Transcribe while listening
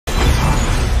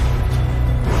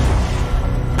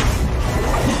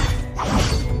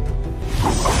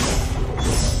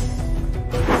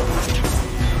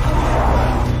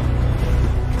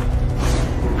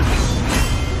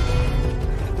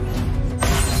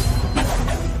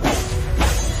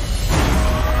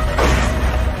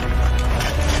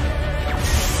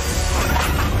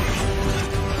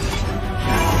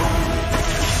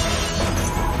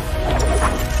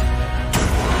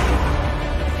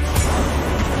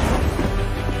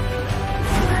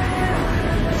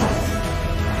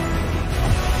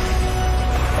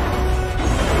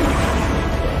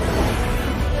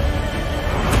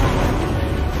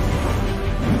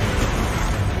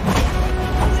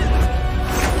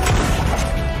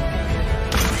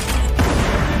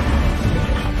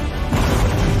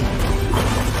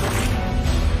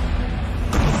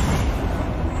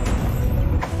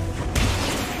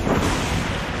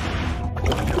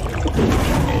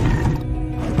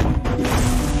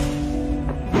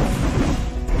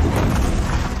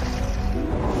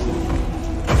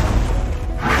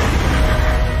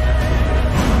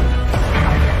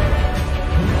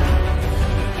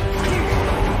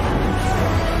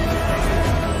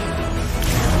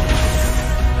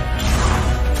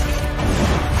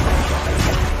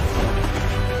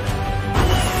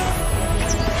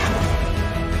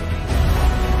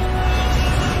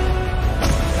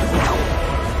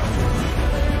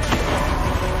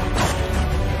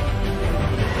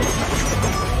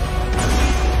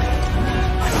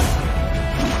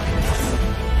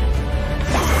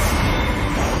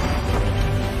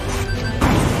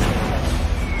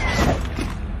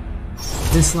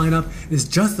this lineup is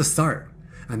just the start,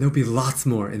 and there'll be lots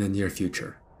more in the near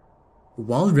future.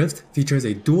 Wild Rift features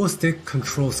a dual-stick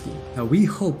control scheme that we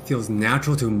hope feels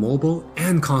natural to mobile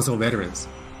and console veterans.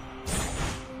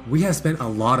 We have spent a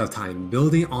lot of time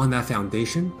building on that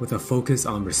foundation with a focus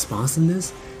on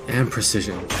responsiveness and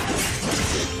precision.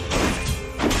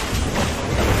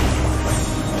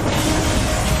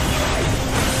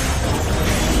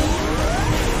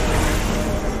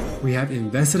 We have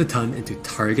invested a ton into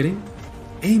targeting,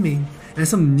 aiming, and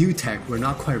some new tech we're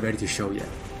not quite ready to show yet.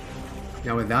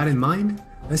 Now with that in mind,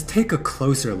 let's take a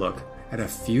closer look at a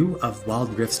few of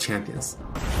Wild Rift's champions.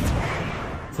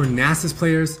 For Nasus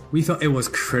players, we felt it was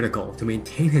critical to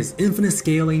maintain his infinite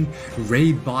scaling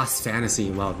raid boss fantasy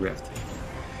in Wild Rift.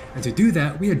 And to do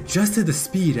that, we adjusted the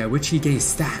speed at which he gains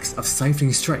stacks of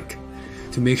Siphoning Strike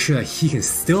to make sure that he can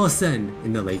still ascend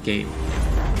in the late game.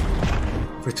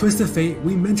 For Twisted Fate,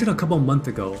 we mentioned a couple months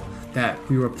ago that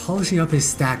we were polishing up his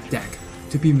stack deck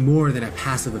to be more than a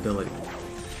passive ability.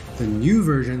 The new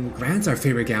version grants our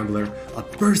favorite gambler a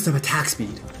burst of attack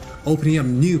speed, opening up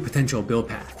new potential build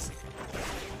paths.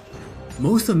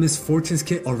 Most of Miss Fortune's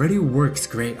kit already works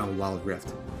great on Wild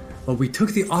Rift, but we took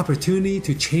the opportunity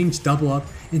to change Double Up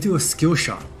into a skill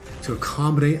shot to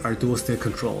accommodate our dual stick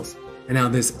controls. And now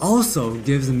this also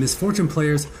gives the Miss Fortune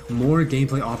players more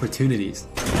gameplay opportunities.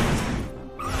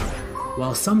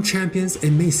 While some champions,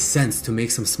 it made sense to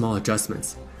make some small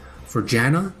adjustments. For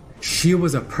Janna, she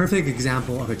was a perfect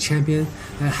example of a champion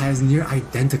that has near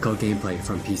identical gameplay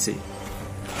from PC.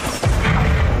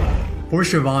 For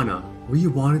Shyvana, we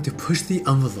wanted to push the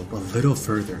envelope a little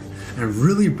further and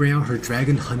really bring out her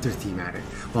Dragon Hunter thematic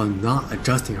while not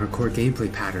adjusting her core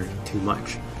gameplay pattern too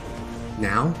much.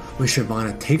 Now, when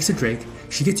Shyvana takes a Drake,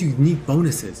 she gets unique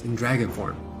bonuses in Dragon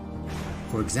form.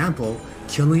 For example,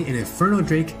 killing an Inferno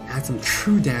Drake adds some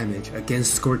true damage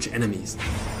against Scorch enemies.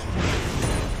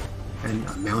 And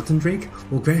a Mountain Drake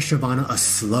will grant Shyvana a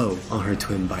slow on her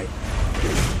Twin Bite.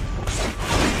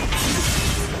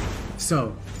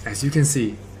 So, as you can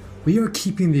see, we are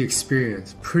keeping the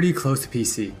experience pretty close to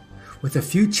PC, with a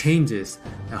few changes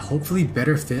that hopefully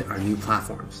better fit our new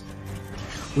platforms.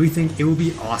 We think it will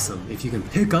be awesome if you can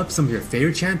pick up some of your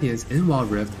favorite champions in Wild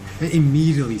Rift and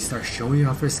immediately start showing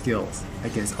off your skills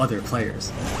against other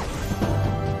players.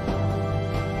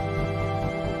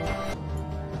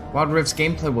 Wild Rift's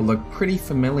gameplay will look pretty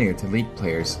familiar to League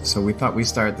players, so we thought we'd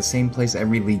start at the same place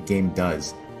every League game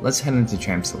does. Let's head into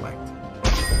Champ Select.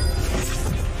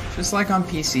 Just like on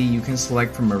PC, you can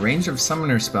select from a range of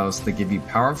summoner spells that give you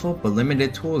powerful but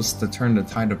limited tools to turn the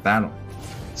tide of battle.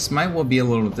 Smite will be a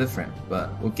little different, but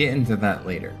we'll get into that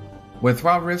later. With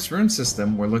Wild Rift's rune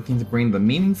system, we're looking to bring the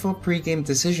meaningful pre-game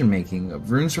decision making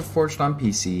of Runes Reforged on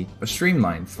PC, but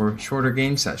streamlined for shorter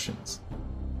game sessions.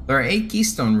 There are 8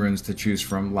 keystone runes to choose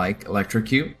from, like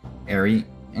Electrocute, Airy,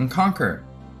 and Conquer.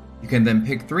 You can then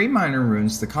pick 3 minor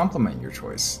runes to complement your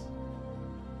choice.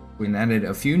 We added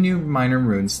a few new minor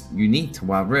runes unique to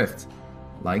Wild Rift,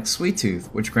 like Sweet Tooth,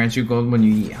 which grants you gold when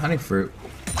you eat honey fruit,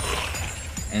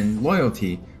 and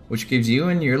Loyalty, which gives you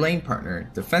and your lane partner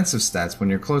defensive stats when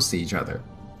you're close to each other,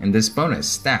 and this bonus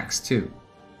stacks too.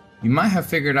 You might have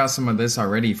figured out some of this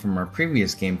already from our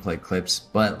previous gameplay clips,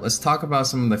 but let's talk about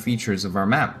some of the features of our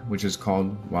map, which is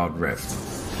called Wild Rift.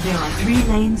 There are 3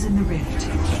 lanes in the rift.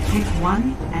 Pick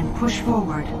one and push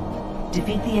forward.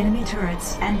 Defeat the enemy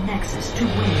turrets and Nexus to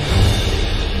win.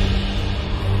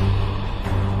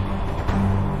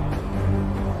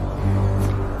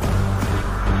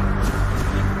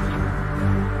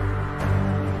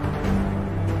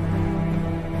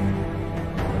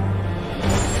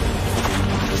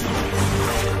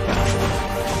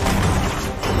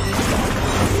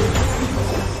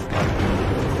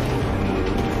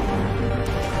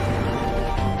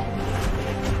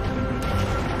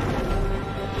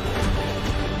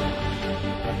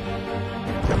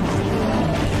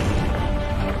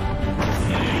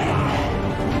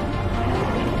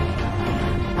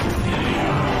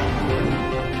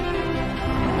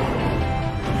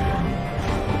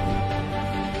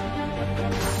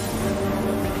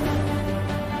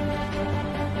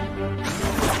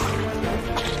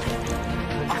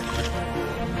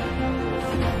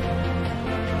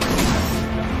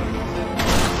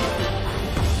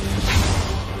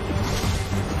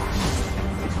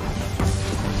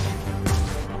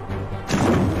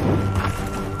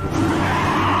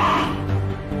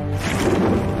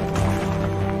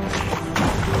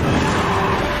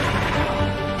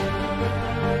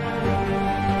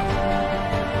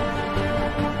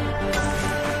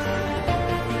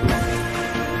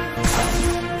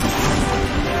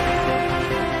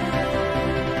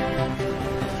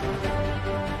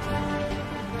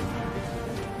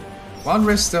 Wild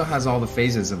Rift still has all the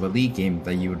phases of a League game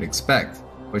that you would expect,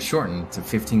 but shortened to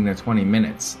 15 to 20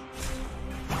 minutes.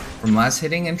 From last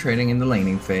hitting and trading in the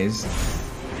laning phase,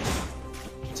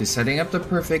 to setting up the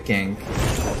perfect gank,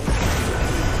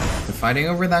 to fighting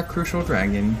over that crucial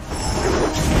dragon,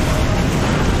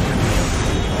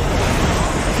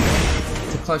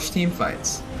 to clutch team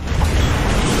fights.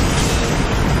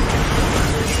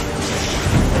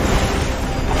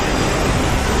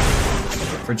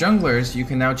 For junglers, you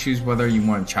can now choose whether you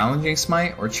want Challenging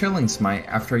Smite or Chilling Smite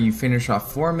after you finish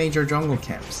off 4 major jungle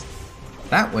camps.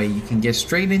 That way you can get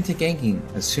straight into ganking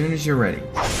as soon as you're ready.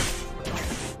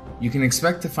 You can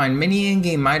expect to find many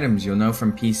in-game items you'll know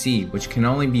from PC which can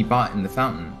only be bought in the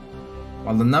fountain.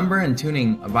 While the number and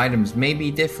tuning of items may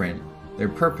be different, their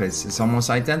purpose is almost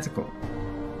identical.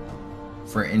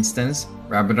 For instance,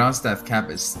 Rabadon's Death Cap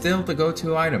is still the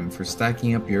go-to item for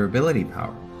stacking up your ability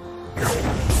power.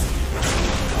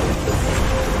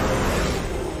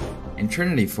 And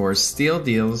Trinity Force still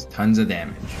deals tons of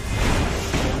damage.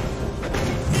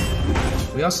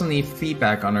 We also need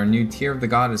feedback on our new Tear of the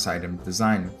Goddess item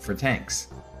designed for tanks.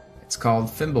 It's called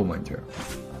Fimbulwinter,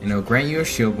 and it'll grant you a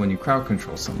shield when you crowd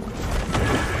control someone.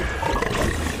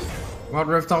 Wild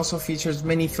Rift also features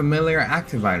many familiar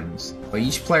active items, but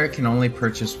each player can only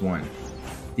purchase one.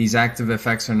 These active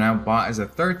effects are now bought as a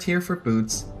third tier for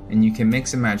boots, and you can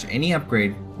mix and match any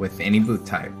upgrade with any boot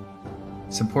type.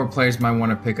 Support players might want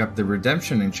to pick up the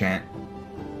Redemption enchant,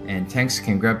 and tanks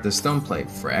can grab the Stone Plate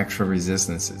for extra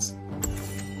resistances.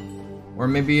 Or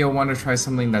maybe you'll want to try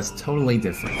something that's totally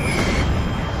different.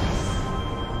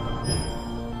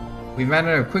 We've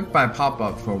added a quick buy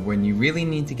pop-up for when you really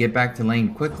need to get back to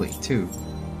lane quickly too.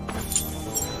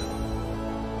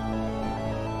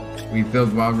 We've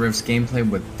built Wild Rift's gameplay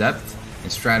with depth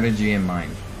and strategy in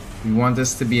mind. We want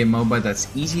this to be a MOBA that's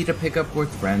easy to pick up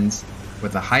with friends,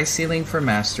 with a high ceiling for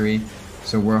mastery,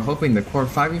 so we're hoping the core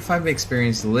 5v5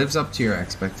 experience lives up to your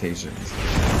expectations.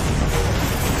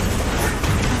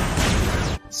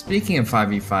 Speaking of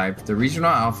 5v5, the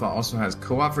Regional Alpha also has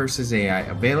Co-op vs AI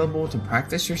available to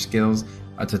practice your skills,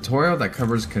 a tutorial that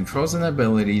covers controls and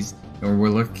abilities, and we're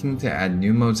looking to add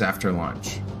new modes after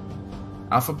launch.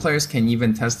 Alpha players can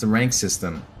even test the rank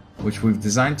system, which we've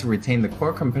designed to retain the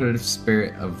core competitive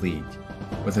spirit of League,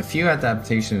 with a few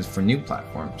adaptations for new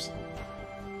platforms.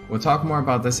 We'll talk more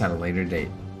about this at a later date.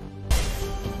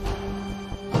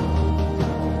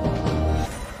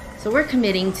 So we're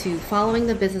committing to following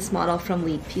the business model from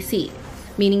League PC,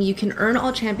 meaning you can earn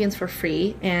all champions for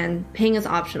free and paying is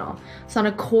optional. It's not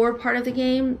a core part of the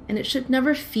game and it should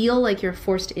never feel like you're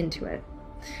forced into it.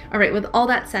 Alright, with all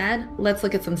that said, let's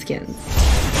look at some skins.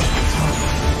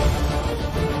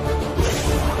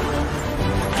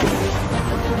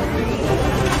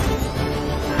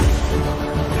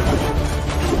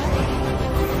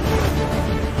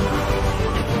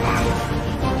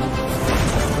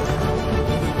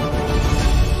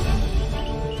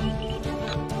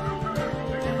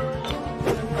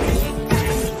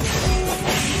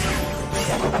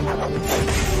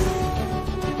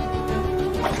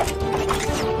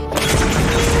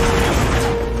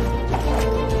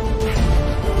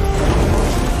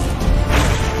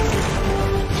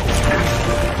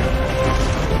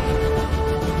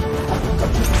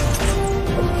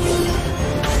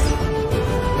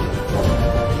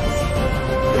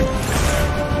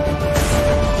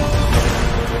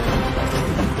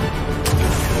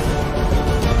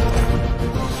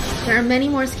 There are many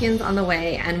more skins on the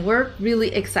way, and we're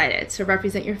really excited to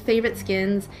represent your favorite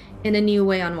skins in a new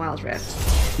way on Wild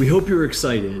Rift. We hope you're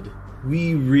excited.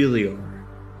 We really are.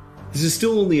 This is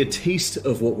still only a taste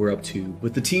of what we're up to,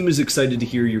 but the team is excited to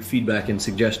hear your feedback and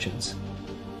suggestions.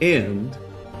 And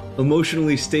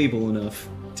emotionally stable enough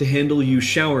to handle you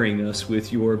showering us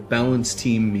with your balanced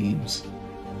team memes.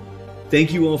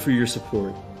 Thank you all for your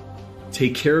support.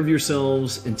 Take care of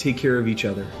yourselves and take care of each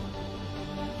other.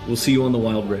 We'll see you on the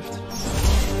Wild Rift.